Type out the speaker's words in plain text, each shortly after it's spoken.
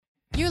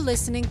You're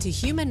listening to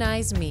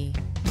Humanize Me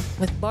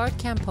with Bart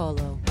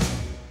Campolo.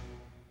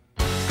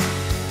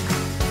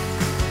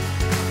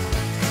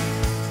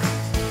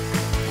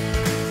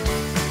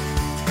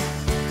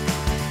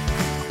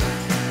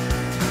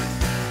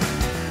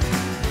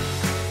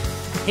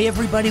 Hey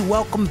everybody,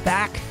 welcome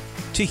back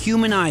to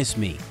Humanize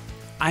Me.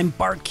 I'm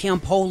Bart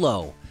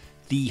Campolo,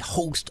 the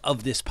host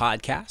of this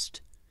podcast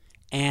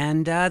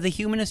and the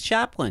humanist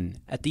chaplain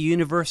at the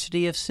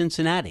University of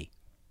Cincinnati.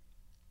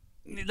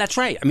 That's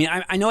right. I mean,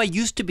 I know I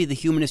used to be the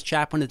humanist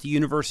chaplain at the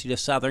University of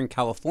Southern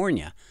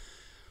California,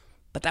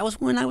 but that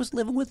was when I was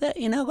living with it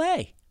in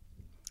L.A.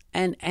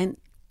 And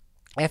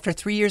after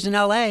 3 years in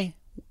L.A.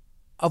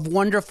 of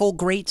wonderful,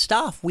 great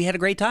stuff, we had a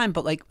great time.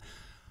 But like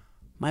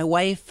my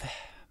wife,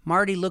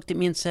 Marty, looked at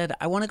me and said,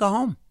 I want to go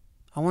home.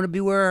 I want to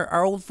be where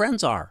our old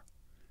friends are.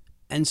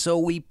 And so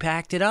we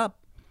packed it up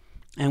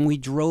and we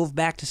drove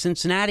back to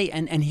Cincinnati,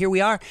 and here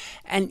we are.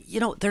 And, you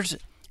know,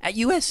 at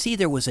USC,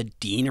 there was a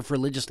dean of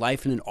religious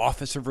life and an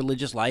office of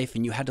religious life,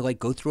 and you had to like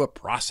go through a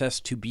process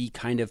to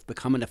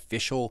become an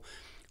official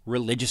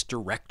religious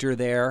director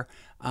there.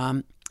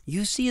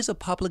 UC is a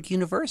public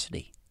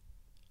university.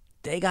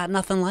 They got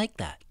nothing like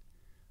that.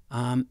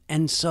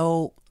 And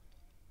so,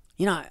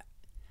 you know,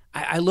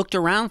 I looked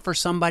around for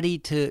somebody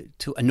to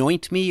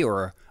anoint me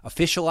or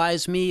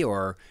officialize me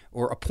or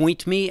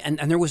appoint me, and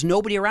there was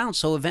nobody around.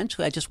 So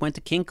eventually I just went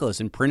to Kinko's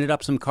and printed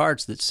up some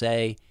cards that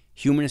say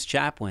Humanist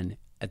Chaplain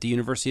at the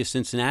University of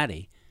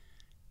Cincinnati.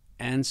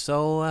 And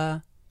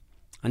so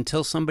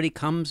until somebody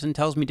comes and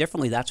tells me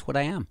differently, that's what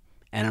I am.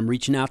 And I'm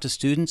reaching out to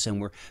students,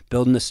 and we're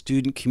building a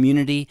student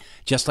community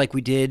just like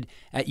we did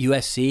at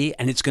USC,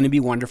 and it's going to be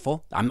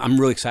wonderful. I'm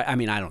really excited. I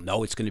mean, I don't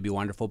know it's going to be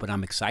wonderful, but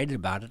I'm excited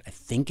about it. I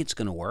think it's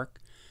going to work.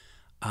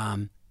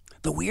 The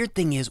weird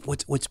thing is,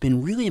 what's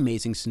been really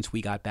amazing since we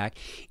got back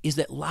is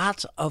that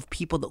lots of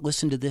people that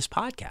listen to this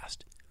podcast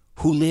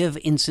who live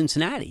in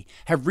Cincinnati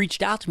have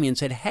reached out to me and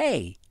said,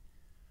 hey,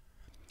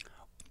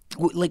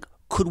 like,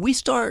 could we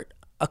start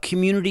a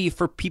community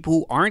for people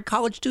who aren't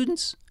college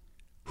students,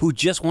 who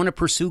just want to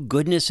pursue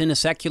goodness in a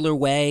secular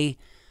way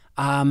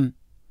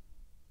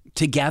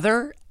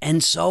together?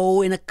 And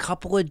so in a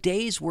couple of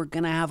days, we're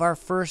going to have our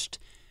first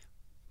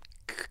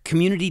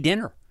community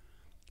dinner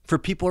for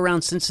people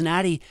around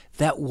Cincinnati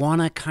that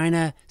want to kind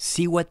of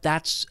see what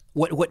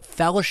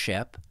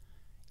fellowship,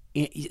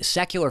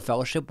 secular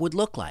fellowship, would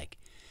look like.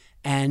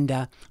 And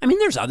I mean,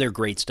 there's other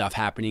great stuff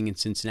happening in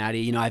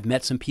Cincinnati. You know, I've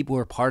met some people who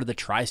are part of the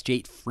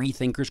Tri-State Free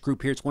Thinkers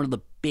group here. It's one of the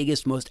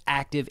biggest, most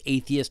active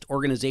atheist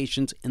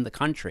organizations in the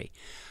country.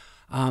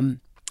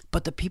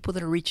 But the people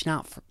that are reaching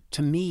out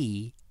to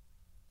me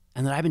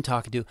and that I've been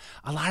talking to,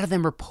 a lot of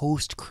them are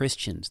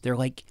post-Christians. They're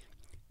like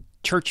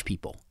church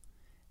people.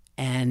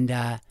 And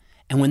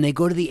when they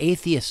go to the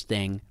atheist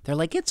thing, they're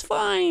like, it's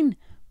fine,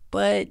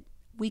 but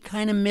we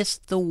kind of miss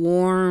the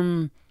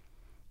warm,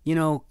 you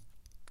know,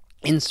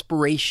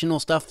 inspirational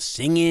stuff,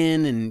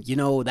 singing and, you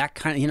know, that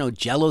kind of, you know,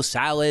 Jell-O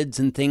salads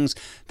and things.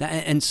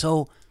 And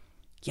so,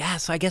 yeah,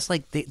 so I guess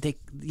like they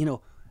you know,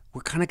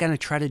 we're kind of going to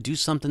try to do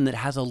something that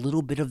has a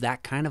little bit of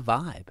that kind of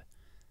vibe,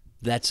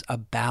 that's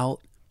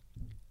about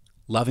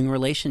loving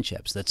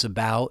relationships, that's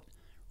about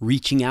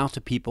reaching out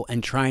to people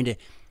and trying to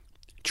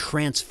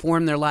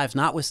transform their lives,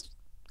 not with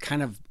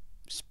kind of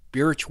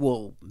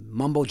spiritual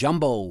mumbo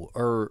jumbo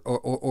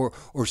or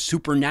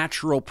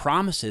supernatural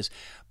promises,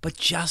 but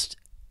just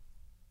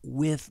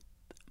with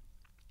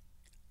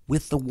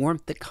the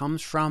warmth that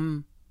comes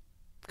from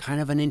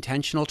kind of an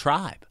intentional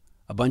tribe.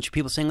 A bunch of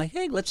people saying like,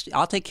 hey,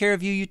 I'll take care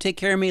of you, you take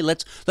care of me,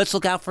 let's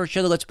look out for each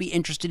other, let's be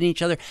interested in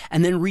each other,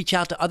 and then reach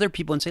out to other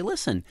people and say,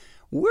 listen,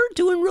 we're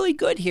doing really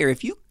good here.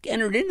 If you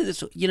entered into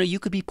this, you know, you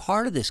could be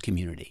part of this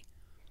community.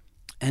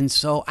 And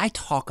so I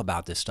talk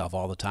about this stuff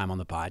all the time on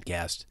the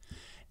podcast.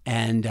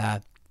 And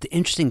the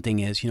interesting thing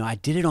is, you know, I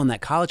did it on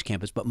that college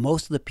campus, but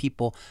most of the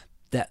people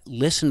that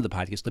listen to the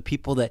podcast, the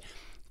people that,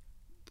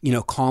 you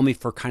know, call me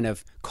for kind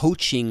of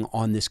coaching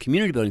on this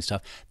community building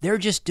stuff, they're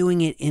just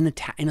doing it in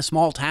a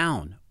small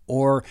town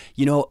or,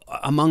 you know,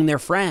 among their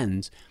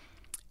friends.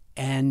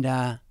 And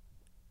I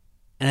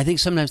think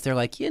sometimes they're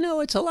like, you know,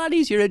 it's a lot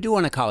easier to do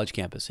on a college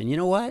campus. And you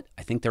know what?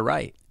 I think they're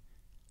right.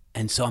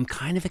 And so I'm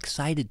kind of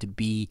excited to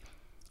be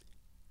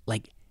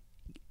like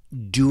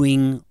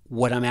doing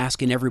what I'm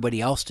asking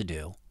everybody else to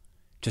do,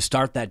 to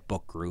start that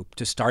book group,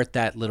 to start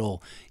that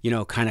little, you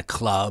know, kind of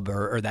club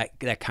or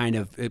that kind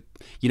of,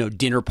 you know,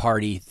 dinner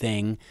party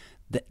thing,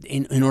 that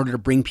in order to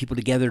bring people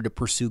together to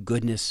pursue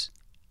goodness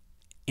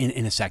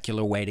in a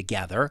secular way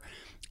together.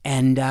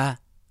 And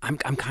I'm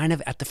kind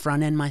of at the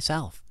front end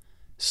myself.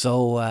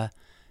 So,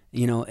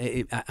 you know,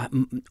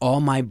 all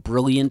my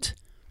brilliant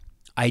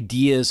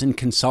ideas and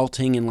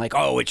consulting and like,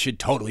 oh, it should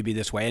totally be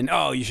this way, and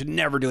oh, you should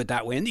never do it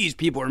that way, and these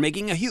people are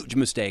making a huge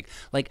mistake.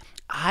 Like,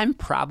 I'm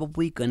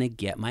probably going to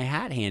get my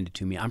hat handed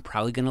to me. I'm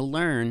probably going to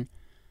learn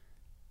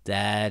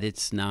that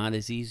it's not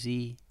as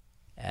easy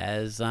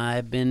as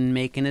I've been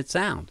making it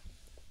sound.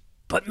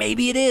 But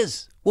maybe it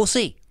is. We'll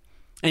see.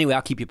 Anyway,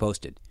 I'll keep you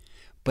posted.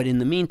 But in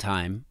the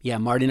meantime, yeah,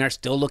 Marty and I are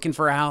still looking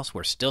for a house.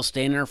 We're still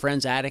staying in our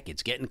friend's attic.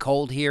 It's getting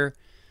cold here.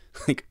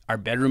 Like our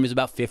bedroom is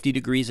about 50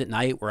 degrees at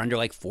night. We're under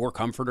like 4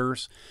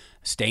 comforters,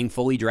 staying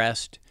fully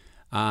dressed.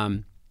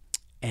 But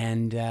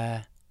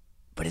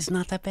it's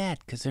not that bad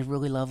because they're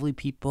really lovely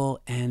people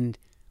and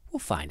we'll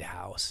find a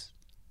house.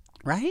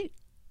 Right?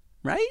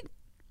 Right?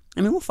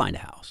 I mean, we'll find a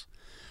house.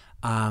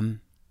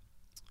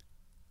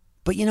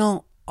 But you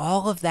know,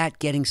 all of that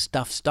getting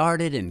stuff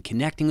started and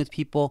connecting with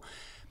people,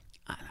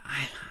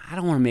 I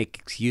don't want to make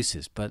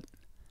excuses, but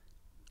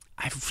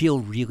I feel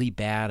really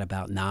bad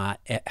about not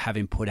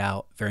having put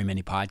out very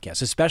many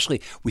podcasts.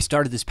 Especially, we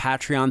started this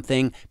Patreon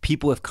thing.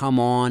 People have come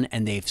on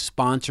and they've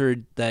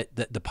sponsored the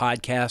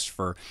podcast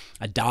for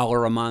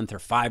 $1 a month or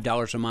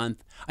 $5 a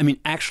month. I mean,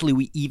 actually,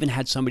 we even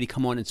had somebody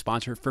come on and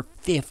sponsor it for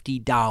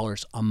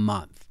 $50 a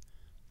month.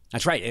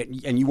 That's right.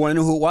 And you want to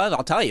know who it was?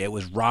 I'll tell you. It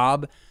was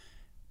Rob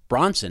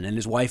Bronson and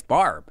his wife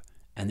Barb,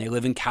 and they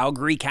live in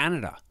Calgary,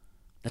 Canada.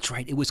 That's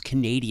right. It was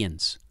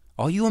Canadians.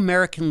 All you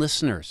American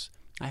listeners,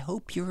 I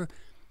hope you're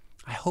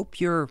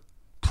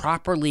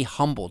properly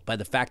humbled by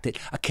the fact that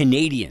a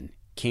Canadian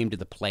came to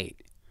the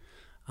plate.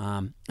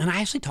 And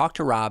I actually talked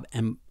to Rob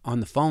on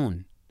the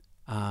phone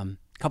a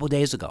couple of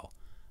days ago.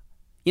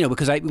 You know,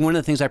 because one of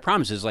the things I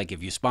promised is like,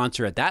 if you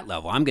sponsor at that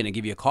level, I'm going to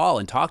give you a call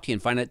and talk to you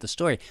and find out the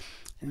story.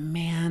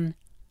 Man,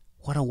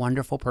 what a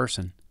wonderful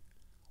person.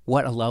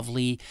 What a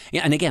lovely,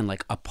 and again,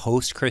 like a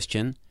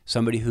post-Christian,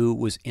 somebody who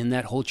was in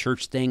that whole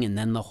church thing and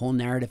then the whole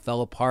narrative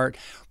fell apart,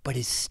 but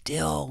is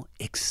still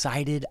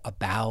excited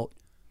about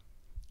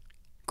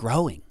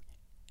growing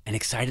and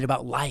excited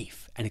about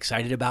life and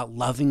excited about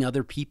loving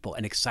other people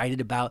and excited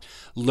about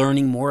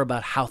learning more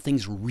about how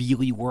things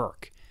really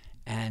work.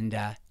 And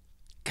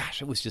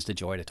gosh, it was just a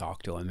joy to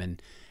talk to him.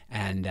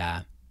 And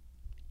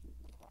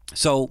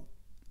so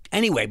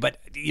anyway, but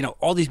you know,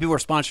 all these people are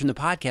sponsoring the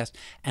podcast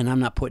and I'm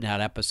not putting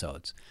out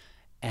episodes.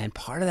 And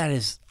part of that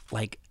is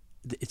like,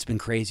 it's been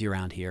crazy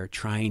around here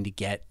trying to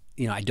get,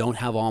 you know, I don't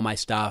have all my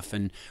stuff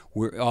and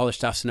all the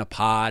stuff's in a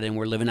pod and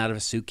we're living out of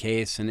a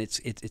suitcase and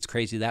it's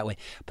crazy that way.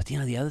 But you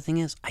know, the other thing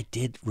is I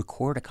did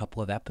record a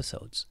couple of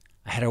episodes.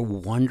 I had a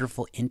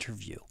wonderful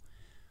interview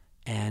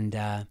and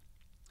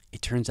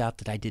it turns out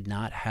that I did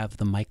not have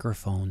the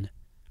microphone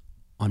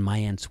on my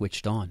end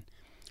switched on.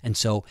 And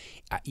so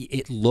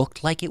it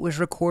looked like it was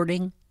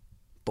recording,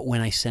 but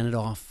when I sent it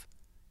off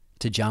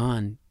to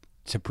John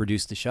to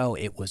produce the show,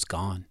 it was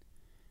gone.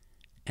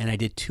 And I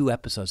did 2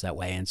 episodes that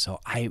way. And so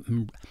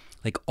I'm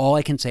like, all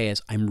I can say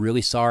is I'm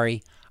really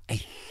sorry. I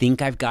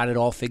think I've got it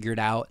all figured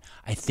out.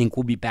 I think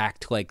we'll be back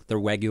to like the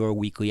regular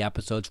weekly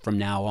episodes from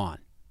now on.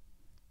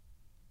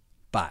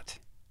 But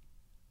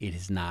it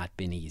has not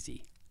been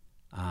easy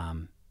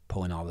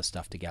pulling all this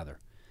stuff together.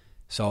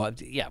 So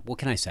yeah, what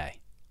can I say?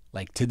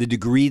 Like to the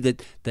degree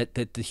that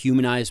the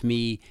Humanize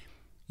Me,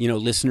 you know,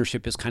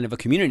 listenership is kind of a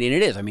community, and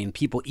it is. I mean,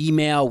 people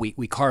email,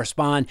 we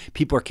correspond,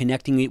 people are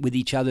connecting with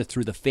each other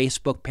through the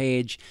Facebook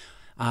page.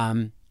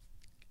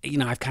 You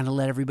know, I've kind of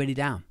let everybody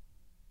down,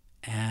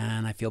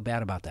 and I feel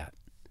bad about that.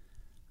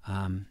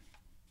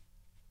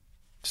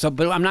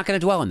 But I'm not going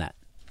to dwell on that,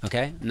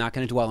 okay? I'm not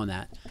going to dwell on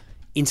that.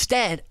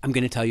 Instead, I'm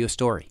going to tell you a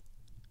story.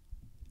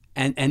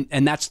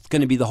 And that's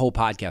going to be the whole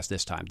podcast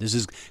this time. This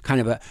is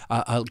kind of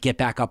a get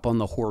back up on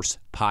the horse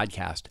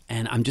podcast.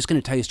 And I'm just going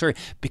to tell you a story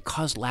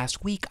because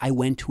last week I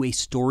went to a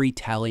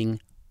storytelling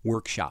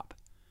workshop.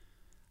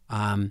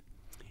 And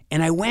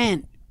I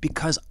went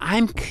because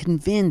I'm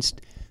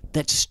convinced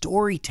that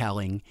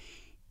storytelling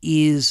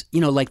is, you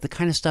know, like the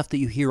kind of stuff that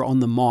you hear on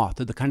The Moth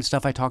or the kind of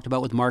stuff I talked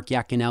about with Mark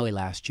Yaconelli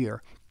last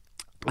year.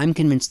 I'm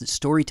convinced that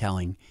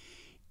storytelling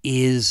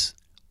is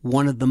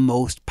one of the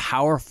most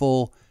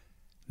powerful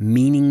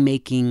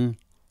meaning-making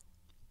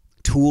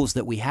tools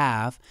that we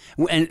have,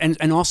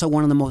 and also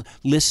one of the most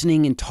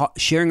listening and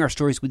sharing our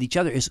stories with each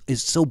other is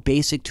so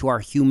basic to our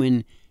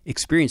human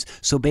experience,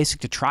 so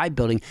basic to tribe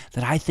building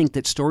that I think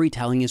that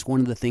storytelling is one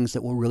of the things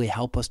that will really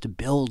help us to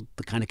build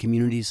the kind of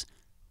communities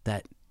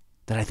that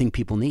I think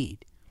people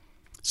need.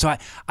 So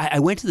I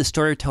went to the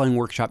storytelling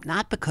workshop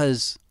not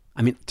because,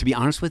 I mean, to be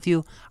honest with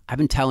you, I've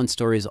been telling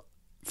stories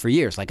for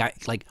years.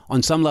 Like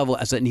on some level,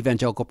 as an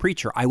evangelical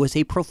preacher, I was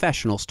a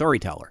professional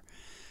storyteller.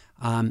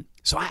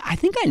 So I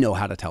think I know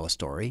how to tell a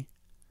story,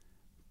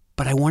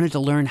 but I wanted to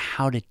learn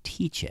how to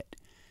teach it.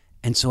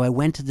 And so I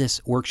went to this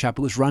workshop.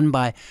 It was run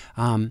by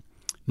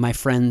my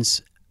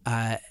friends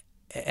at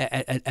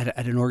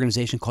an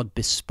organization called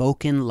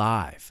Bespoken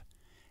Live.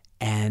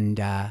 And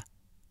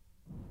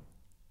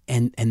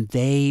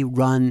they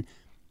run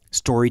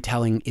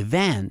storytelling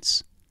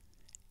events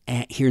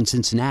here in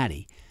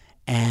Cincinnati.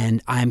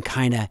 And I'm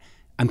kind of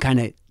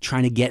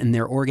trying to get in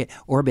their orbit.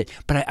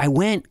 But I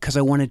went because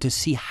I wanted to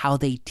see how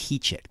they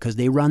teach it, because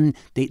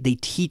they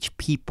teach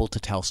people to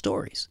tell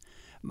stories.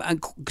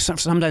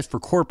 Sometimes for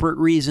corporate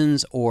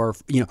reasons or,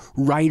 you know,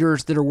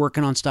 writers that are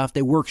working on stuff,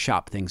 they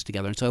workshop things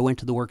together. And so I went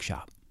to the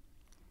workshop.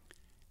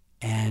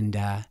 And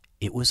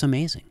it was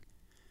amazing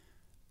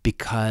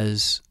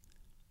because,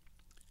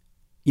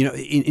 you know,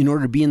 in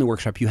order to be in the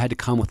workshop, you had to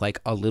come with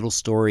like a little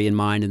story in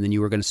mind, and then you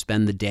were going to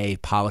spend the day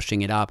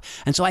polishing it up.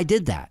 And so I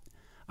did that.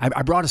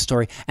 I brought a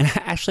story, and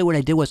actually what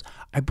I did was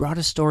I brought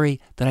a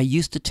story that I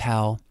used to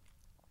tell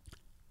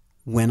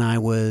when I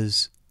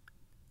was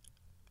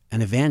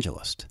an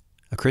evangelist,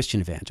 a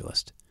Christian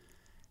evangelist.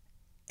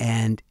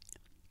 And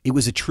it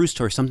was a true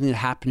story, something that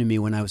happened to me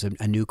when I was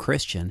a new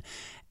Christian.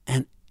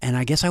 And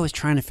I guess I was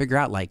trying to figure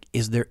out, like,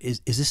 does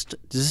this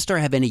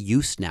story have any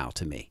use now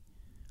to me?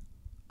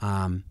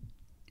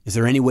 Is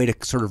there any way to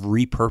sort of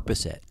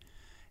repurpose it?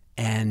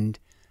 And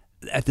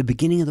at the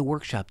beginning of the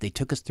workshop, they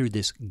took us through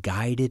this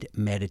guided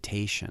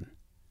meditation,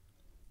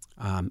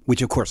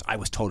 which of course I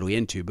was totally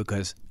into,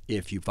 because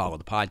if you follow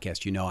the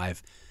podcast, you know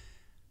I've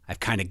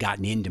kind of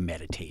gotten into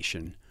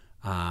meditation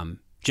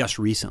just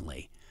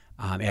recently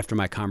after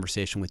my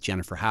conversation with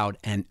Jennifer Howard,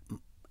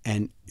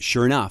 and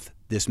sure enough,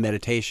 this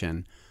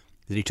meditation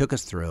that he took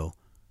us through.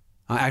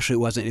 Actually,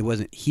 it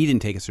wasn't. He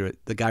didn't take us through it.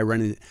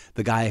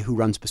 The guy who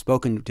runs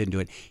Bespoken didn't do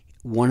it.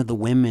 One of the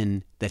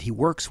women that he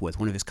works with,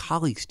 one of his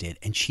colleagues did,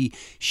 and she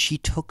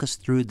took us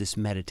through this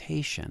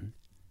meditation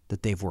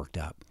that they've worked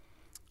up.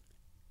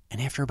 And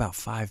after about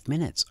 5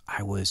 minutes, I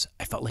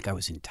felt like I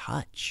was in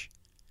touch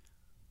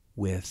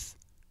with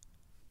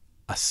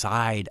a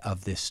side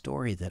of this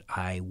story that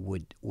I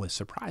was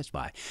surprised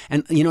by.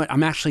 And you know what?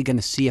 I'm actually going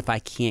to see if I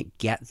can't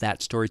get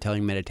that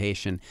storytelling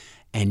meditation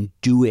and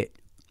do it.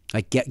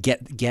 Like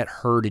get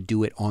her to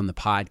do it on the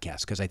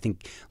podcast, because I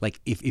think, like,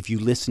 if you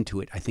listen to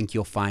it, I think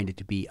you'll find it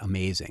to be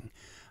amazing,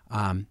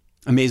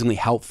 amazingly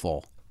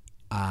helpful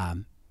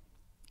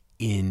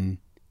in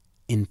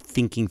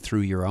thinking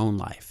through your own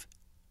life.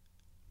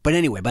 But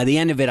anyway, by the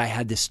end of it, I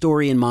had this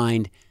story in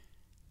mind,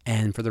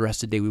 and for the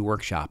rest of the day, we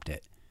workshopped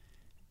it.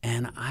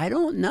 And I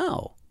don't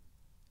know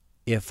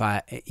if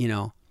I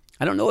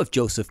don't know if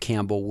Joseph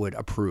Campbell would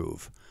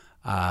approve.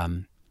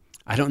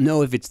 I don't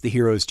know if it's the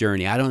hero's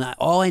journey. I don't know.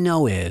 All I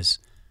know is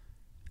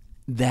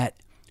that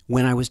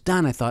when I was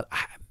done, I thought,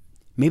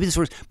 maybe this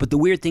works. But the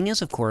weird thing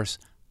is, of course,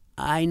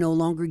 I no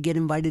longer get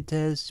invited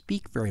to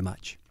speak very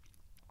much.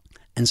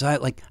 And so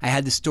I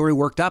had this story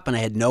worked up, and I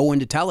had no one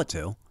to tell it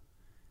to.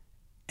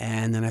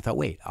 And then I thought,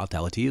 wait, I'll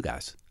tell it to you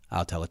guys.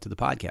 I'll tell it to the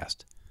podcast.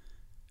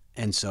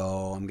 And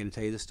so I'm going to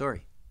tell you the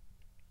story.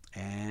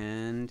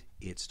 And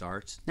it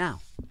starts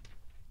now.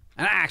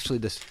 And actually,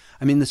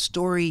 the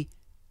story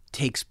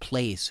takes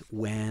place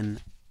when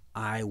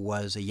I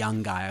was a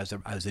young guy.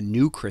 I was a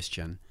new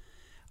Christian.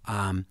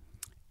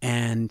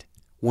 And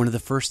one of the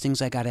first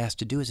things I got asked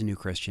to do as a new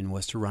Christian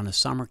was to run a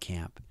summer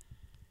camp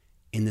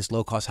in this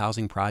low-cost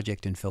housing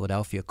project in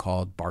Philadelphia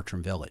called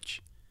Bartram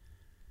Village.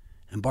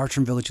 And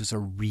Bartram Village was a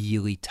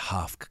really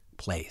tough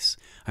place.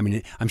 I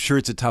mean, I'm sure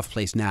it's a tough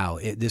place now.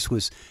 This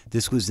was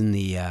in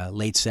the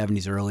late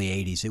 70s, early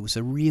 80s. It was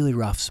a really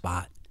rough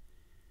spot.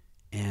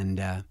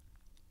 And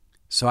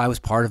so I was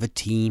part of a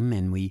team,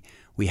 and we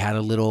had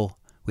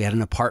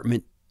an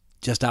apartment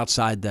just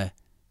outside the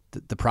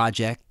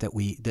project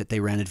that they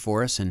rented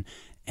for us, and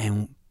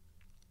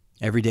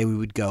every day we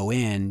would go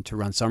in to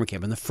run summer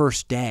camp. And the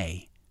first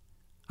day,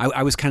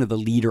 I was kind of the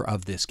leader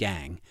of this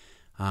gang,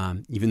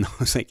 even though I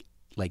was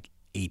like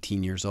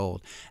 18 years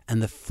old.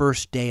 And the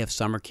first day of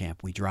summer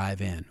camp, we drive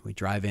in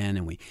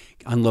and we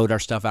unload our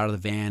stuff out of the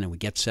van, and we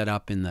get set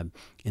up in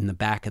the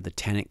back of the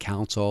tenant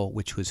council,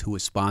 who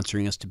was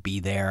sponsoring us to be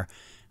there.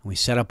 And we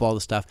set up all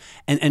the stuff,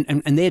 and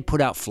they had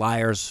put out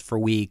flyers for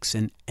weeks,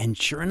 and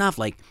sure enough,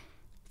 like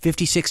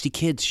 50, 60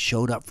 kids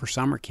showed up for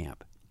summer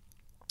camp.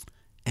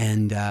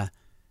 And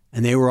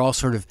they were all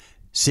sort of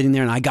sitting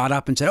there, and I got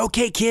up and said,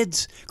 "Okay,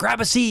 kids, grab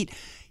a seat.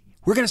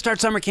 We're going to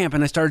start summer camp."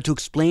 And I started to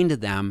explain to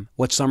them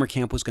what summer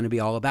camp was going to be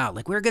all about.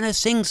 Like, we're going to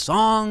sing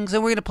songs,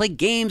 and we're going to play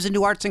games and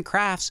do arts and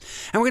crafts,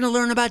 and we're going to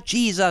learn about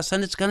Jesus,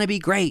 and it's going to be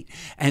great.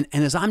 And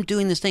as I'm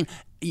doing this thing,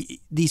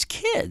 these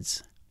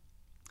kids,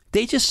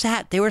 they just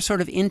sat, they were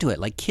sort of into it.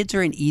 Like, kids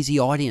are an easy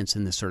audience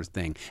in this sort of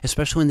thing,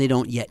 especially when they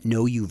don't yet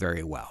know you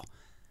very well.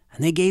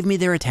 And they gave me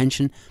their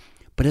attention.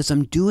 But as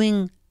I'm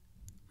doing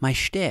my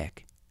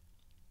shtick,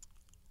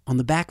 on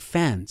the back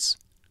fence,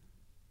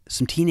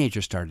 some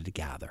teenagers started to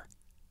gather.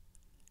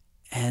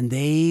 And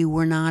they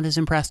were not as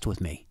impressed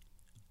with me.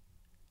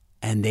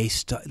 And they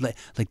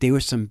they were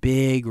some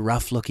big,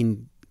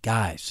 rough-looking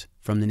guys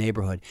from the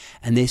neighborhood.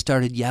 And they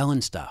started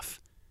yelling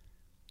stuff,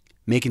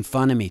 making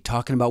fun of me,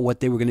 talking about what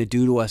they were going to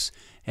do to us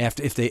if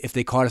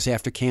they caught us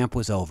after camp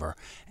was over.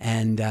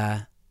 And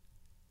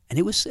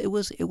it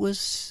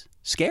was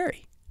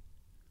scary.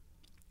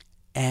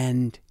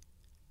 And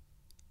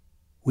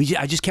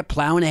I just kept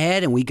plowing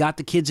ahead, and we got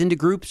the kids into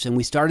groups, and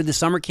we started the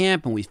summer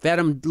camp, and we fed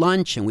them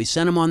lunch, and we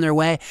sent them on their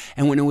way.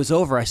 And when it was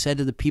over, I said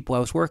to the people I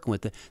was working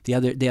with, the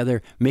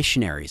other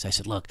missionaries, I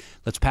said, "Look,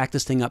 let's pack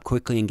this thing up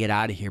quickly and get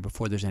out of here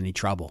before there's any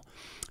trouble."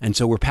 And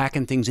so we're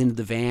packing things into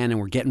the van, and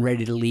we're getting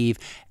ready to leave,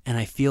 and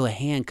I feel a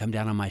hand come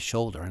down on my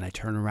shoulder, and I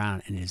turn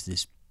around, and it's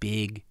this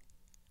big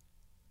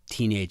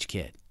teenage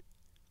kid,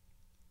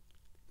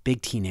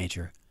 big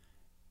teenager.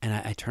 And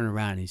I turn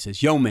around, and he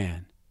says, "Yo,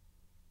 man,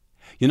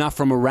 you're not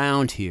from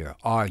around here,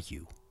 are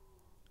you?"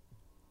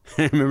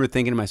 I remember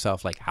thinking to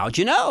myself, like, how'd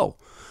you know?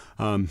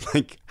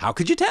 How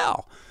could you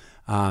tell?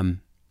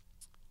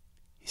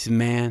 He said,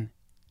 "Man,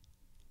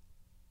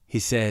 he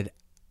said,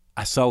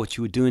 I saw what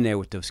you were doing there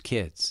with those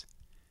kids.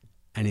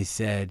 And he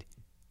said,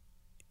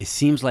 it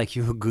seems like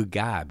you're a good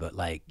guy, but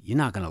like you're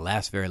not going to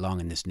last very long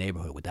in this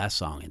neighborhood with that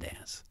song and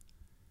dance.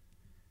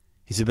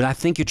 He said, but I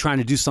think you're trying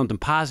to do something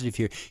positive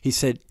here. He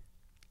said,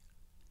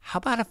 how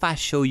about if I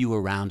show you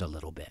around a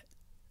little bit?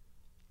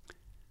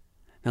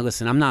 Now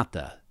listen, I'm not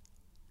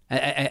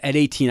at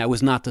 18, I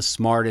was not the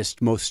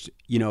smartest, most,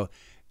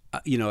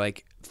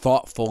 like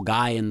thoughtful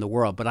guy in the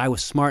world, but I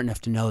was smart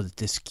enough to know that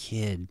this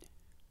kid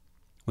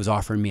was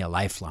offering me a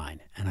lifeline.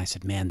 And I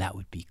said, man, that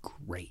would be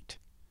great.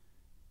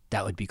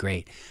 That would be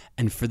great.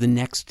 And for the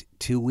next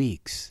 2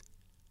 weeks,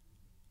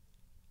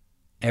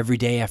 every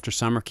day after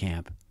summer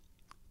camp,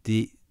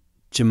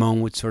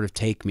 Jamon would sort of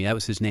take me. That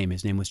was his name.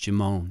 His name was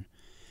Jamon.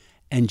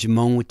 And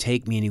Jamon would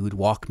take me and he would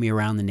walk me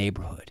around the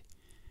neighborhood.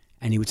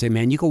 And he would say,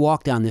 man, you can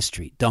walk down this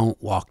street.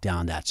 Don't walk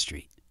down that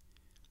street.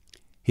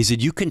 He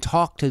said, you can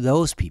talk to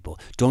those people.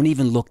 Don't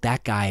even look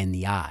that guy in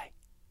the eye.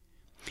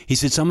 He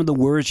said, some of the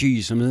words you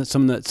use,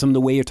 some of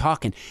the way you're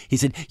talking, he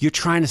said, you're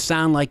trying to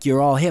sound like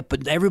you're all hip,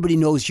 but everybody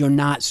knows you're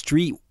not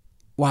street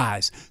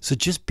wise. So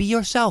just be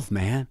yourself,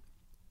 man.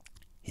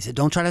 He said,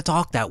 don't try to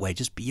talk that way.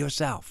 Just be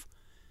yourself.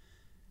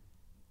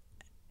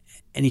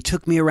 And he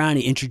took me around.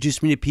 He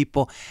introduced me to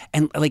people.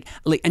 And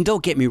and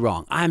don't get me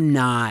wrong. I'm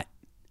not,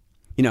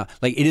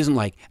 it isn't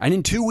like, and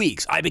in 2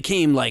 weeks, I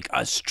became like a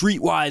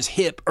streetwise,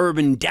 hip,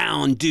 urban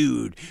down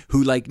dude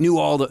who like knew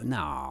all the,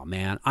 no,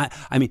 man.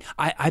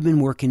 I've been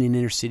working in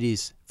inner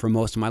cities for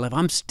most of my life.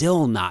 I'm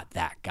still not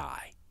that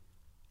guy,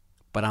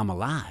 but I'm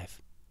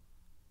alive.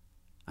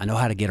 I know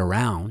how to get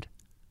around.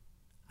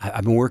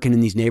 I've been working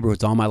in these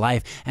neighborhoods all my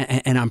life,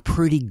 and I'm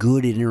pretty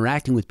good at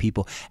interacting with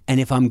people.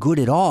 And if I'm good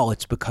at all,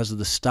 it's because of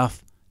the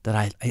stuff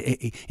that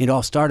it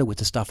all started with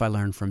the stuff I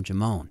learned from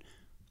Jamon.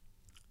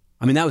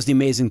 I mean, that was the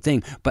amazing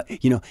thing. But,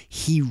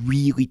 he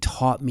really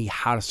taught me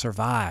how to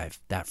survive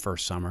that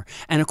first summer.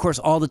 And, of course,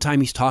 all the time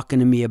he's talking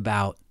to me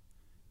about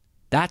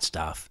that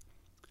stuff,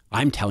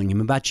 I'm telling him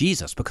about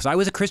Jesus because I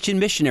was a Christian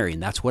missionary,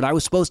 and that's what I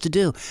was supposed to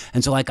do.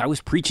 And so, I was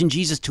preaching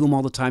Jesus to him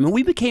all the time, and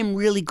we became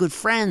really good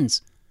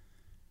friends.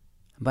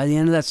 And by the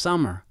end of that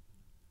summer,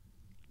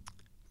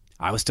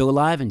 I was still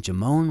alive, and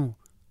Jamon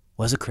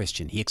was a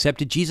Christian. He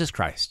accepted Jesus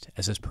Christ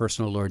as his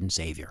personal Lord and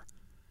Savior.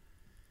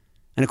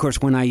 And, of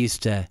course, when I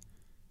used to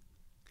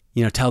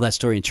tell that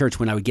story in church,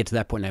 when I would get to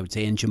that point, I would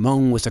say, and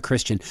Jamon was a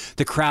Christian,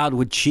 the crowd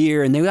would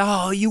cheer and they would,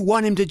 oh, you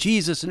won him to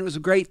Jesus. And it was a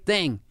great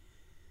thing.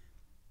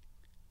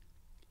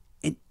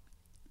 And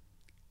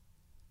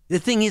the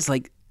thing is,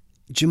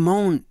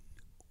 Jamon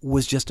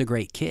was just a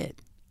great kid.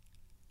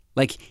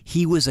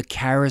 He was a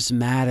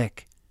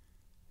charismatic,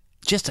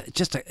 just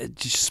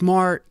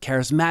smart,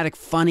 charismatic,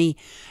 funny.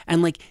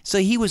 And so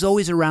he was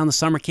always around the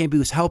summer camp. He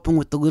was helping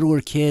with the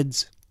littler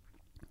kids.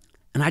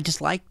 And I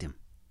just liked him.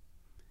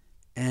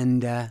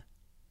 And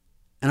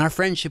our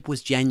friendship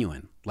was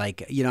genuine.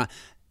 And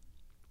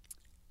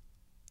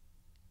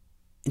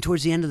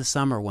towards the end of the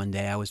summer one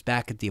day, I was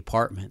back at the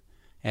apartment,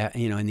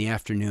 in the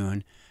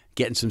afternoon,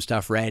 getting some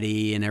stuff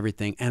ready and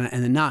everything. And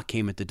a knock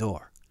came at the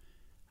door.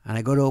 And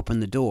I go to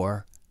open the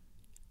door,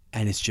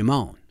 and it's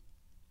Jamon.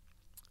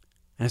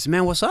 And I said,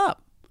 man, what's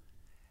up?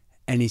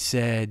 And he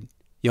said,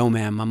 yo,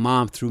 man, my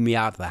mom threw me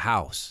out of the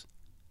house.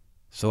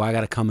 So I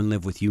got to come and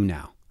live with you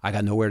now. I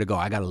got nowhere to go.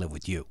 I got to live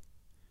with you.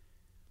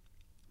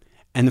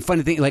 And the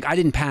funny thing, I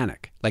didn't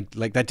panic.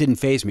 That didn't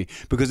faze me.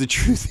 Because the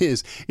truth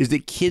is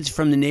that kids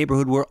from the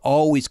neighborhood were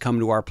always coming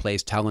to our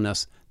place telling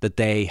us that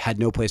they had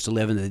no place to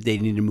live and that they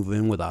needed to move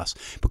in with us.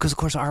 Because, of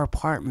course, our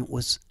apartment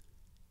was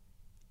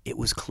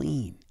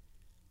clean.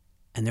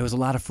 And there was a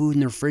lot of food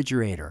in the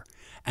refrigerator.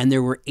 And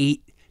there were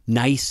 8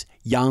 nice,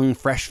 young,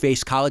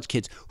 fresh-faced college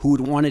kids who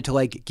would wanted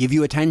to give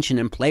you attention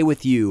and play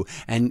with you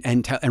and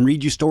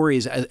read you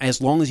stories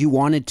as long as you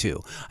wanted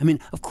to. I mean,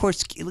 of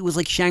course, it was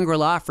like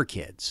Shangri-La for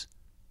kids.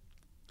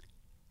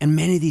 And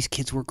many of these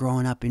kids were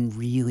growing up in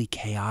really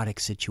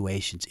chaotic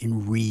situations,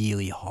 in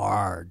really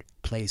hard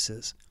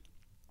places.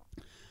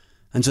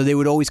 And so they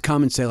would always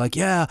come and say,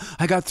 yeah,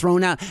 I got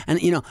thrown out. And,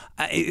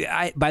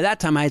 I by that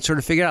time I had sort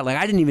of figured out,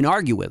 I didn't even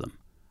argue with them.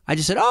 I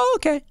just said, oh,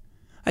 okay.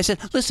 I said,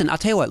 listen, I'll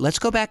tell you what, let's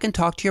go back and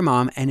talk to your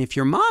mom. And if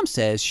your mom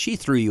says she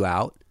threw you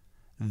out,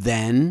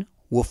 then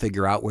we'll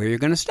figure out where you're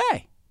going to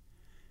stay.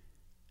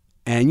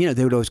 And,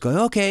 they would always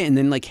go, okay. And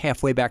then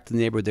halfway back to the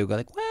neighborhood, they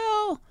would go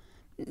well,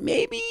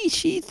 maybe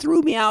she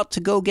threw me out to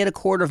go get a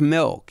quart of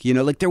milk.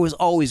 There was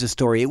always a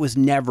story. It was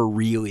never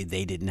really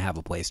they didn't have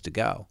a place to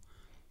go.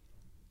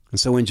 And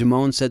so when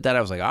Jamon said that,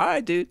 I was like, all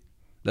right, dude,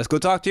 let's go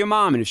talk to your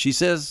mom. And if she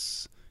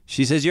says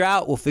you're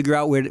out, we'll figure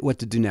out what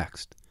to do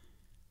next.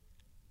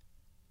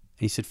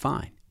 And he said,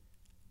 fine.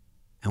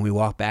 And we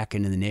walked back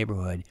into the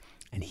neighborhood,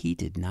 and he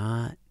did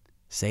not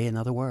say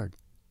another word.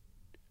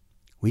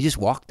 We just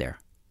walked there.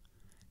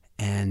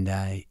 And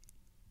I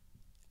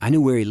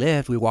knew where he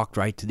lived. We walked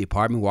right to the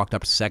apartment, walked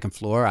up to the second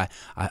floor.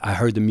 I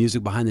heard the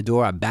music behind the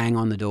door. I bang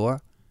on the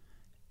door.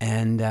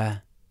 And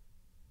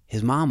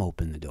his mom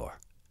opened the door.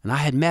 And I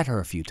had met her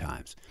a few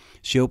times.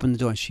 She opened the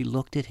door, and she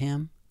looked at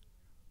him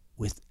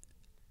with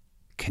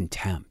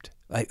contempt.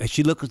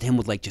 She looked at him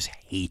with like just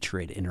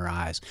hatred in her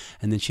eyes.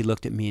 And then she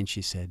looked at me and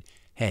she said,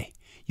 "Hey,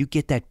 you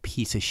get that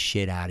piece of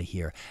shit out of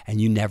here and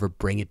you never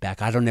bring it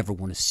back. I don't ever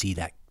want to see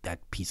that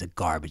piece of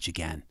garbage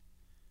again."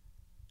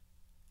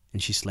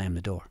 And she slammed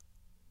the door.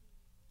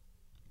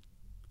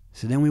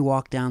 So then we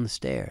walked down the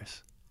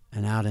stairs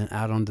and out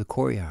onto the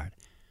courtyard.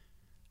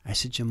 I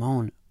said,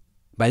 "Jamon,"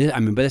 by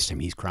this time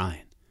he's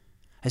crying.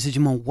 I said,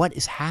 "Jamon, what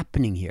is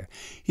happening here?"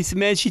 He said,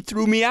 "Man, she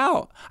threw me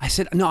out." I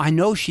said, "No, I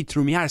know she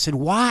threw me out." I said,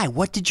 "Why?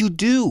 What did you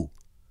do?"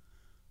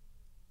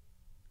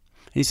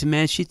 And he said,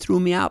 "Man, she threw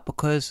me out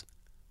because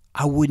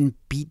I wouldn't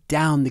beat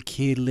down the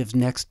kid who lives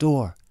next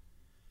door.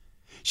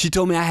 She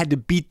told me I had to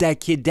beat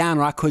that kid down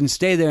or I couldn't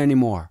stay there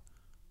anymore."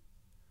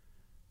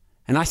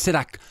 And I said,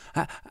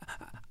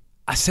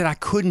 I said I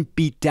couldn't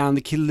beat down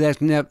the kid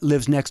who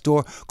lives next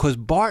door because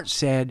Bart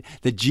said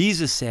that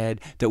Jesus said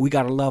that we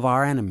got to love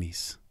our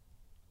enemies.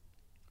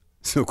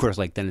 So, of course,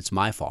 like, then it's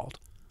my fault.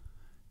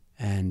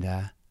 And,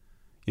 I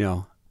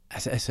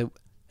said,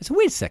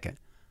 "Wait a second.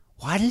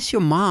 Why does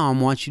your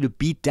mom want you to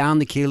beat down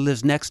the kid who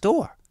lives next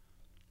door?"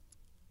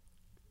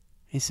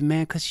 He said,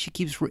 "Man, because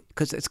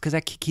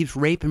that kid keeps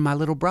raping my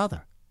little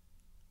brother."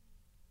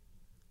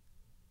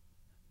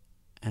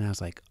 And I was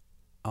like,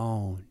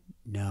 oh,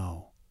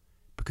 no.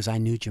 Because I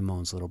knew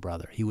Jamon's little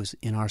brother. He was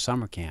in our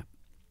summer camp.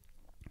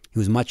 He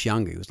was much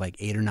younger. He was like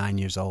 8 or 9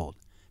 years old.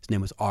 His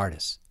name was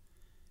Artis.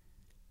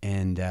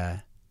 And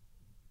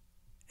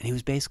he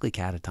was basically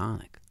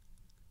catatonic.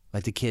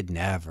 Like, the kid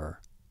never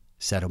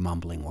said a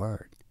mumbling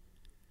word.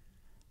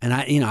 And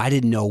I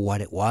didn't know what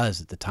it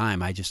was at the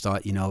time. I just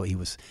thought,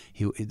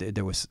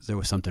 there was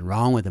something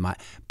wrong with him.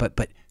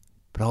 But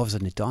all of a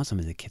sudden it dawned on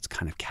me the kid's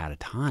kind of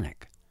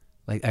catatonic.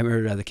 Like, I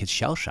remember the kid's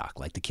shell shocked.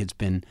 Like, he's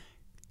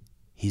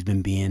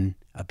been being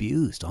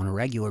abused on a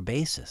regular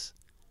basis.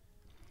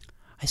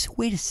 I said,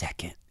 "Wait a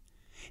second.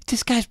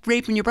 This guy's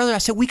raping your brother." I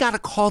said, "We got to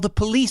call the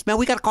police, man.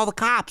 We got to call the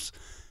cops."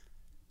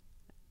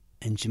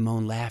 And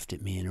Jamon laughed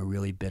at me in a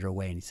really bitter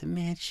way. And he said,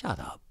 "Man, shut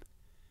up.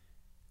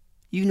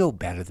 You know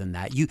better than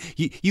that.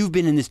 You've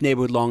been in this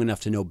neighborhood long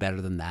enough to know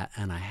better than that."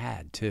 And I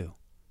had, too.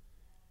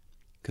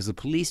 Because the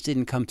police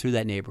didn't come through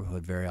that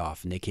neighborhood very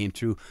often. They came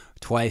through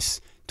twice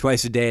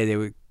a day. They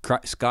would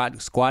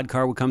squad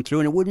car would come through,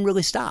 and it wouldn't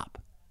really stop.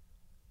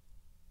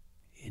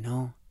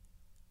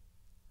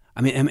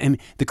 I mean,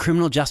 the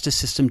criminal justice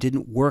system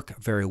didn't work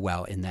very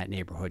well in that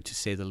neighborhood, to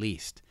say the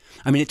least.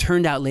 I mean, it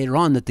turned out later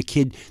on that the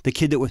kid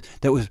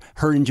that was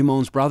hurting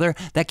Jamon's brother,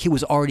 that kid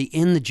was already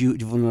in the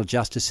juvenile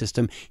justice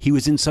system. He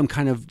was in some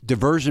kind of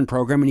diversion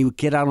program, and he would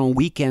get out on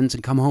weekends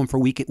and come home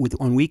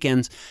on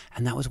weekends,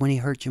 and that was when he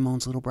hurt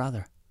Jamon's little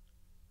brother.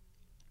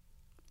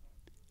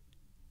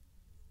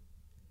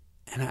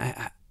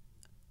 And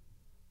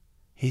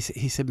he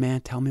said,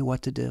 "Man, tell me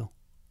what to do."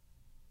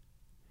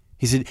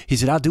 He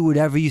said, "I'll do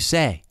whatever you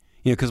say."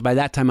 Because by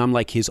that time I'm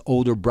like his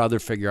older brother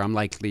figure. I'm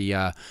like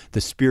the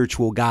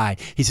spiritual guy.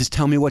 He says,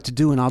 "Tell me what to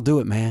do and I'll do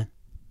it, man."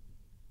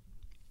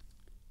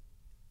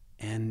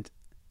 And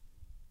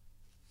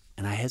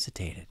I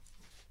hesitated.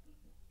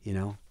 I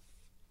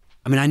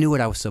mean, I knew what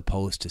I was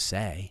supposed to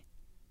say.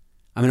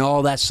 I mean,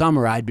 all that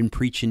summer I'd been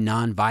preaching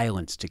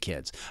nonviolence to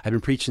kids. I'd been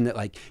preaching that,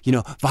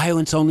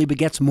 violence only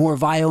begets more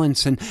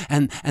violence, and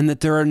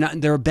that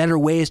there are better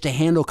ways to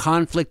handle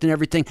conflict and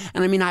everything.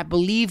 And I mean, I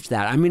believed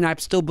that. I mean, I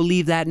still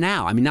believe that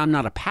now. I mean, I'm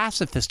not a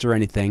pacifist or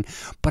anything,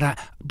 but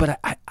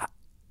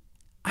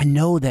I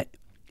know that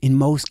in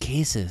most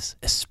cases,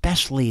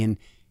 especially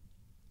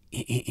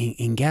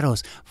in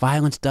ghettos,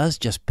 violence does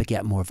just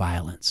beget more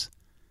violence.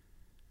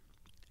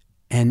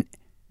 And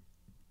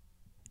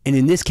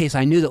in this case,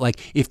 I knew that,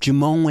 if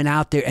Jamon went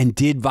out there and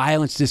did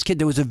violence to this kid,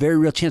 there was a very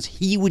real chance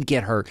he would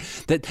get hurt,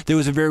 that there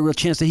was a very real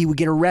chance that he would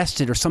get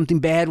arrested or something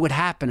bad would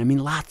happen. I mean,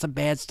 lots of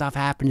bad stuff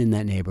happened in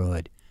that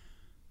neighborhood.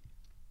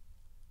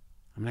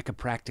 I mean, I could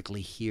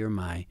practically hear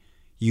my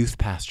youth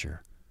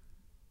pastor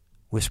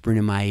whispering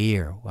in my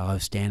ear while I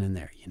was standing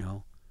there,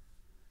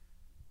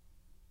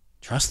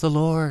 "Trust the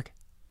Lord."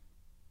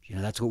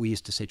 That's what we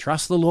used to say.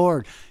 Trust the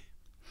Lord.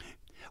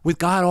 With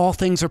God, all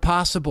things are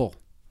possible.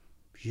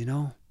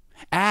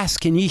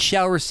 Ask and ye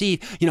shall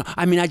receive.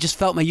 I just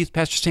felt my youth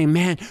pastor saying,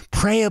 "Man,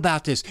 pray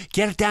about this.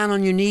 Get it down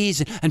on your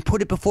knees and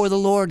put it before the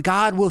Lord.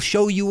 God will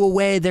show you a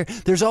way.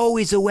 There's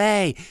always a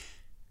way."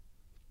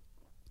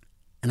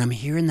 And I'm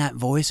hearing that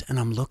voice, and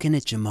I'm looking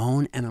at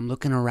Jamon, and I'm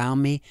looking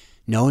around me,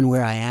 knowing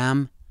where I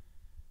am.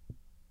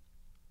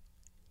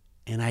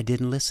 And I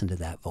didn't listen to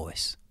that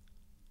voice.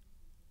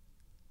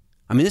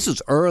 I mean, this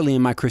was early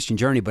in my Christian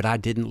journey, but I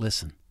didn't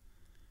listen.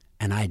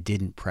 And I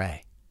didn't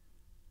pray.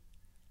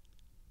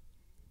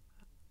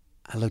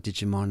 I looked at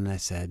Jamon and I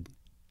said,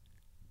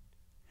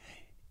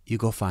 "You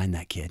go find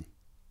that kid."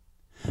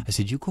 I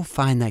said, "You go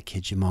find that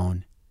kid,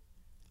 Jamon,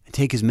 and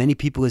take as many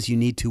people as you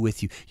need to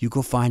with you. You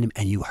go find him,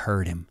 and you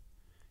hurt him.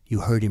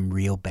 You hurt him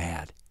real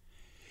bad.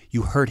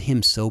 You hurt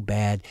him so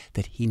bad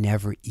that he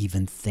never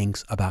even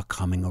thinks about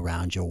coming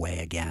around your way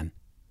again."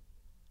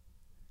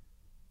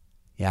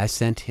 Yeah, I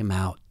sent him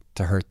out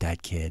to hurt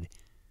that kid.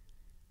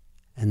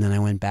 And then I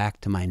went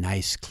back to my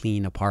nice,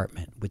 clean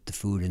apartment with the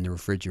food in the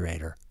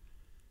refrigerator.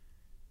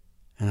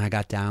 And I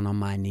got down on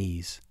my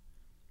knees.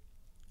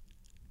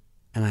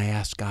 And I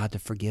asked God to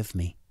forgive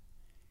me.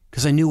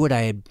 Because I knew what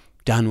I had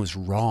done was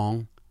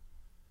wrong.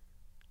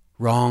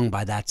 Wrong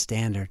by that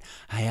standard.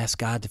 I asked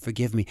God to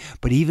forgive me.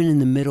 But even in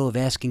the middle of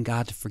asking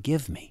God to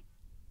forgive me,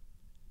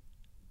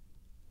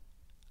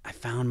 I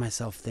found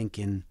myself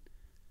thinking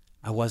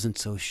I wasn't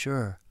so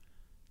sure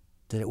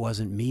that it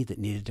wasn't me that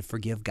needed to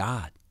forgive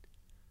God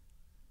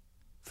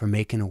for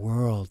making a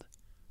world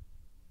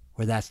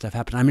where that stuff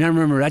happened. I mean, I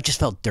remember I just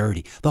felt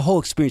dirty. The whole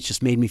experience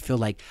just made me feel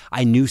like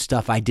I knew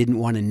stuff I didn't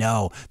want to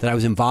know, that I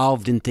was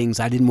involved in things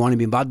I didn't want to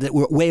be involved in, that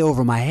were way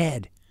over my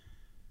head.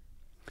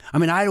 I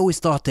mean, I'd always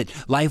thought that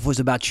life was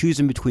about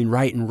choosing between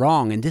right and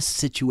wrong. In this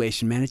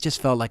situation, man, it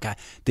just felt like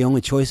the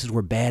only choices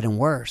were bad and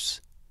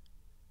worse.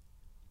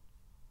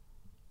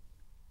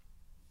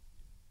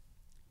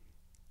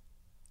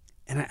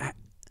 And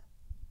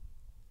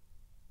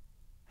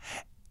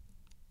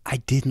I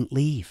didn't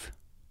leave.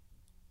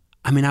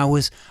 I mean, I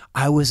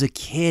was a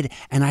kid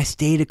and I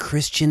stayed a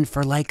Christian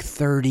for like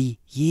 30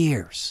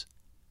 years.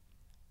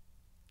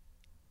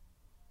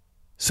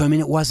 So, I mean,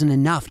 it wasn't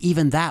enough.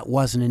 Even that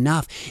wasn't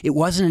enough. It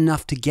wasn't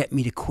enough to get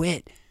me to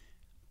quit,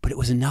 but it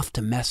was enough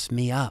to mess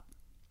me up.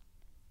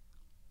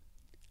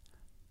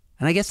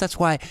 And I guess that's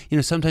why,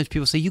 sometimes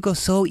people say, you go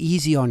so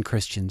easy on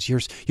Christians.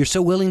 You're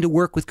so willing to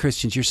work with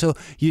Christians.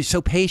 You're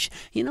so patient.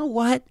 You know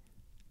what?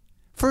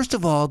 First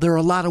of all, there are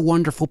a lot of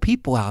wonderful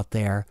people out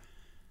there,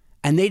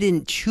 and they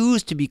didn't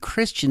choose to be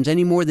Christians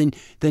any more than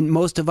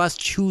most of us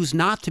choose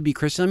not to be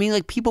Christians. I mean,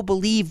 like, people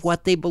believe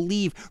what they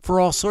believe for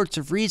all sorts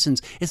of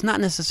reasons. It's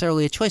not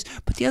necessarily a choice.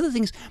 But the other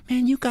thing is,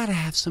 man, you got to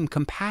have some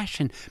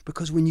compassion,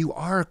 because when you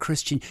are a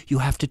Christian, you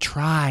have to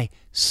try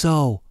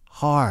so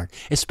hard,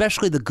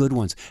 especially the good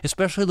ones,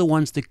 especially the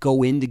ones that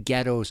go into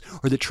ghettos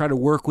or that try to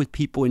work with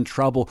people in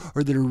trouble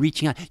or that are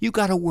reaching out. You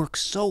got to work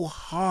so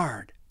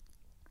hard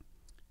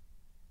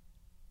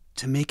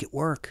to make it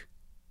work,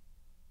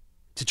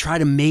 to try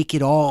to make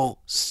it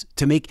all,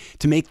 to make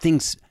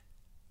things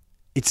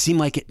it seem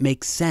like it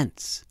makes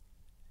sense.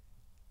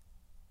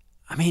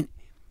 I mean,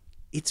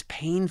 it's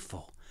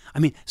painful. I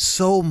mean,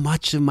 so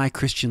much of my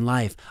Christian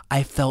life,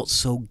 I felt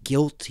so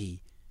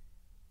guilty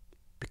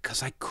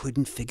because I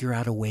couldn't figure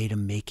out a way to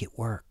make it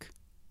work.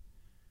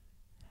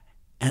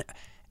 And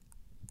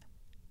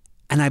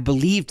I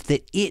believed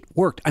that it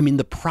worked. I mean,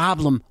 the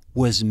problem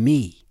was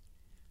me.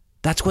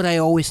 That's what I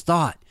always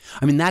thought.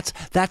 I mean, that's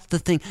the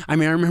thing. I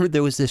mean, I remember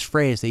there was this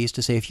phrase they used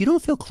to say, if you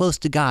don't feel close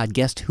to God,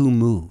 guess who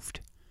moved?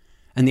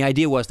 And the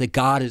idea was that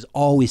God is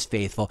always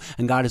faithful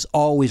and God is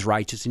always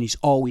righteous and he's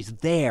always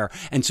there.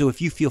 And so if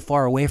you feel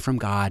far away from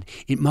God,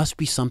 it must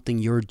be something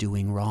you're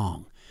doing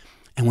wrong.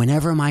 And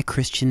whenever my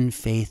Christian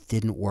faith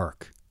didn't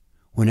work,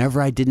 whenever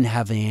I didn't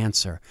have an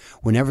answer,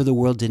 whenever the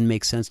world didn't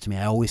make sense to me,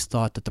 I always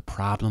thought that the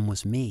problem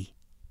was me.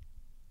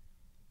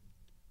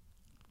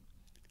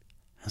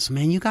 And so,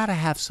 man, you got to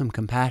have some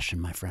compassion,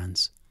 my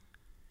friends.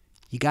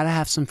 You got to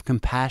have some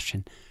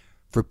compassion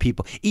for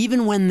people,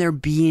 even when they're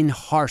being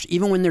harsh,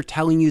 even when they're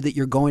telling you that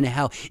you're going to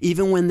hell,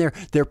 even when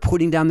they're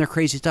putting down their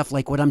crazy stuff.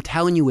 Like, what I'm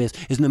telling you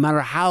is no matter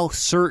how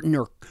certain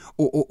or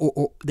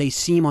they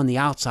seem on the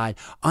outside,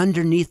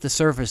 underneath the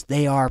surface,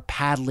 they are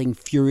paddling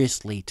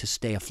furiously to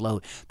stay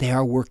afloat. They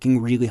are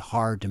working really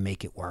hard to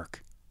make it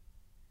work,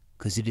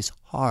 because it is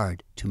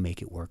hard to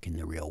make it work in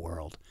the real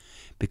world,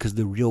 because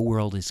the real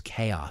world is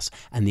chaos.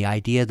 And the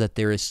idea that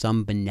there is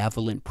some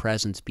benevolent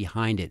presence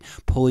behind it,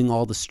 pulling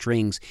all the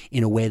strings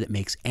in a way that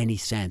makes any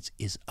sense,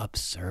 is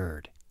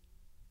absurd.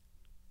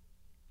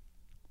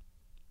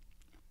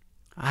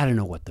 I don't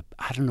know what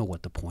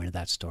the point of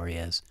that story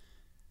is,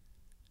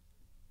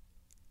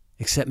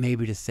 except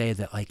maybe to say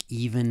that, like,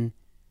 even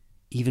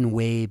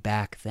way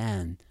back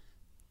then,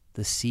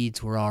 the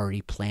seeds were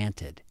already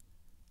planted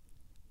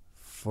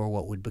for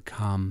what would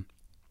become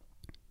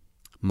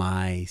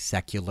my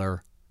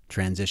secular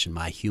transition,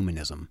 my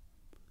humanism.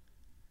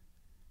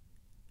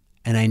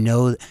 And I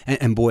know,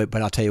 and boy,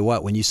 but I'll tell you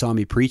what, when you saw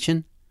me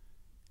preaching,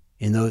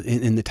 in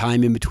the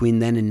time in between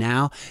then and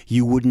now,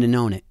 you wouldn't have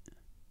known it.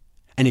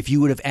 And if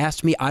you would have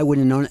asked me, I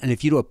wouldn't have known it. And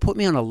if you'd have put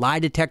me on a lie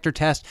detector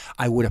test,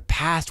 I would have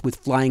passed with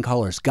flying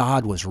colors.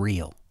 God was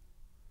real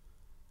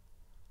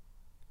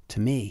to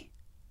me.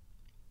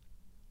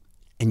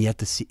 And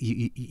yet,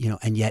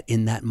 and yet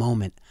in that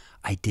moment,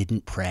 I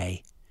didn't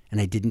pray, and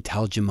I didn't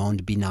tell Jamon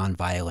to be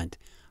nonviolent.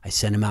 I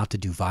sent him out to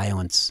do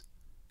violence,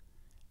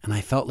 and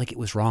I felt like it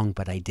was wrong,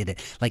 but I did it.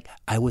 Like,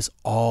 I was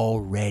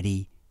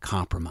already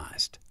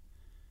compromised.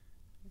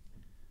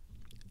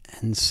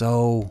 And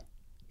so,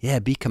 yeah,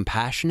 be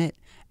compassionate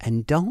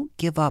and don't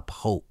give up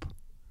hope.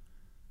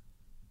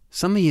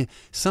 Some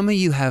of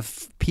you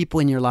have people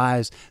in your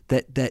lives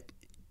that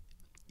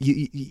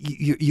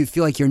you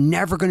feel like you're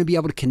never going to be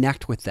able to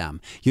connect with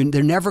them.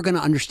 They're never going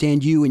to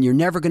understand you, and you're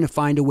never going to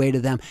find a way to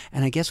them.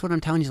 And I guess what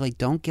I'm telling you is, like,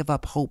 don't give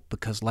up hope,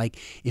 because, like,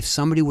 if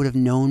somebody would have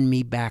known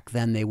me back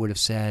then, they would have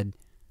said,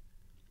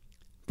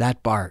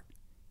 that Bart,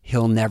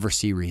 he'll never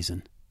see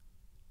reason.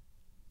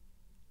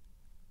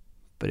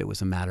 but it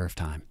was a matter of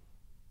time.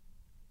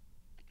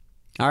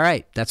 All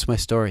right, that's my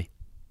story.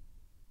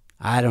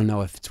 I don't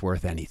know if it's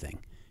worth anything.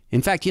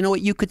 In fact, you know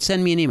what? You could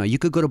send me an email. You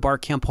could go to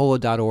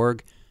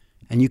bartcampolo.org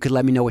and you could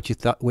let me know what you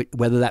thought,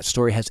 whether that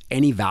story has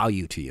any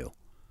value to you.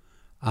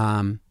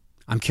 I'm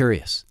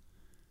curious.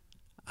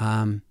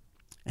 And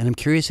I'm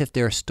curious if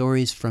there are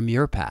stories from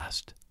your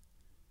past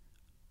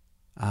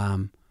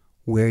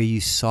where you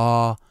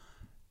saw,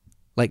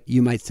 like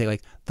you might say,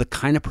 like the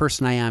kind of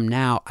person I am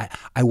now,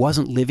 I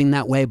wasn't living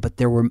that way, but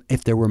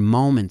if there were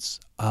moments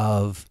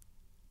of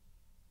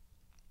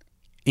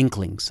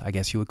inklings, I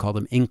guess you would call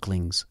them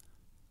inklings,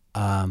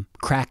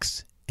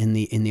 cracks in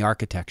the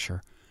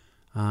architecture,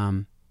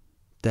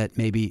 that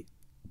maybe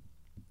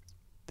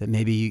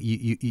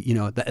you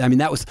know, I mean,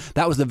 that was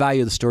the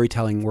value of the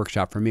storytelling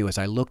workshop for me, was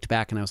I looked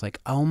back and I was like,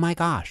 oh my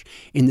gosh,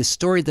 in the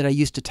story that I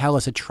used to tell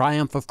as a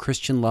triumph of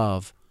Christian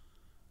love,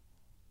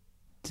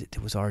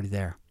 it was already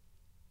there.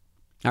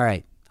 All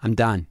right, I'm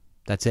done.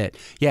 That's it.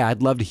 Yeah,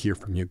 I'd love to hear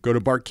from you. Go to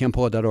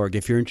bartcampolo.org.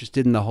 If you're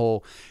interested in the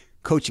whole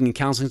coaching and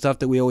counseling stuff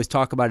that we always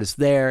talk about, it's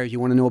there. You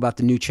want to know about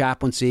the new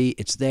chaplaincy,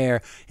 it's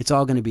there. It's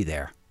all going to be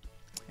there.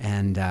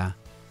 And I'm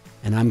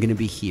going to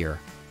be here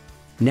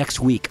next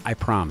week, I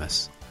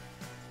promise,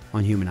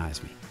 on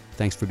Humanize Me.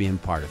 Thanks for being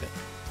part of it.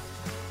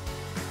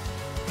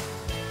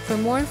 For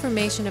more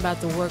information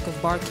about the work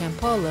of Bart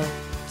Campolo,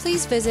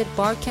 please visit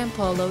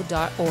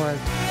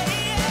bartcampolo.org.